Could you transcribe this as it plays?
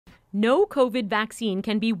No COVID vaccine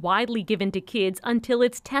can be widely given to kids until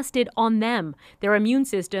it's tested on them. Their immune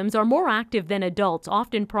systems are more active than adults,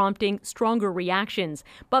 often prompting stronger reactions.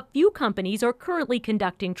 But few companies are currently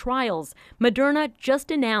conducting trials. Moderna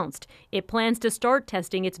just announced it plans to start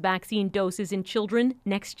testing its vaccine doses in children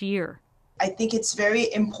next year. I think it's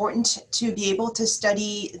very important to be able to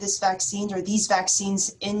study this vaccine or these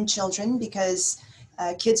vaccines in children because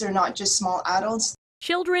kids are not just small adults.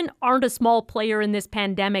 Children aren't a small player in this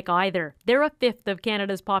pandemic either. They're a fifth of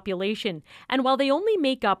Canada's population. And while they only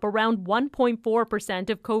make up around 1.4%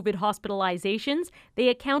 of COVID hospitalizations, they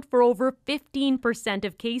account for over 15%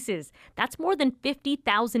 of cases. That's more than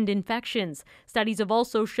 50,000 infections. Studies have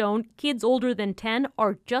also shown kids older than 10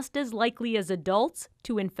 are just as likely as adults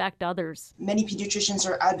to infect others. Many pediatricians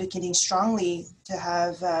are advocating strongly to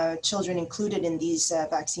have children included in these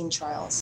vaccine trials.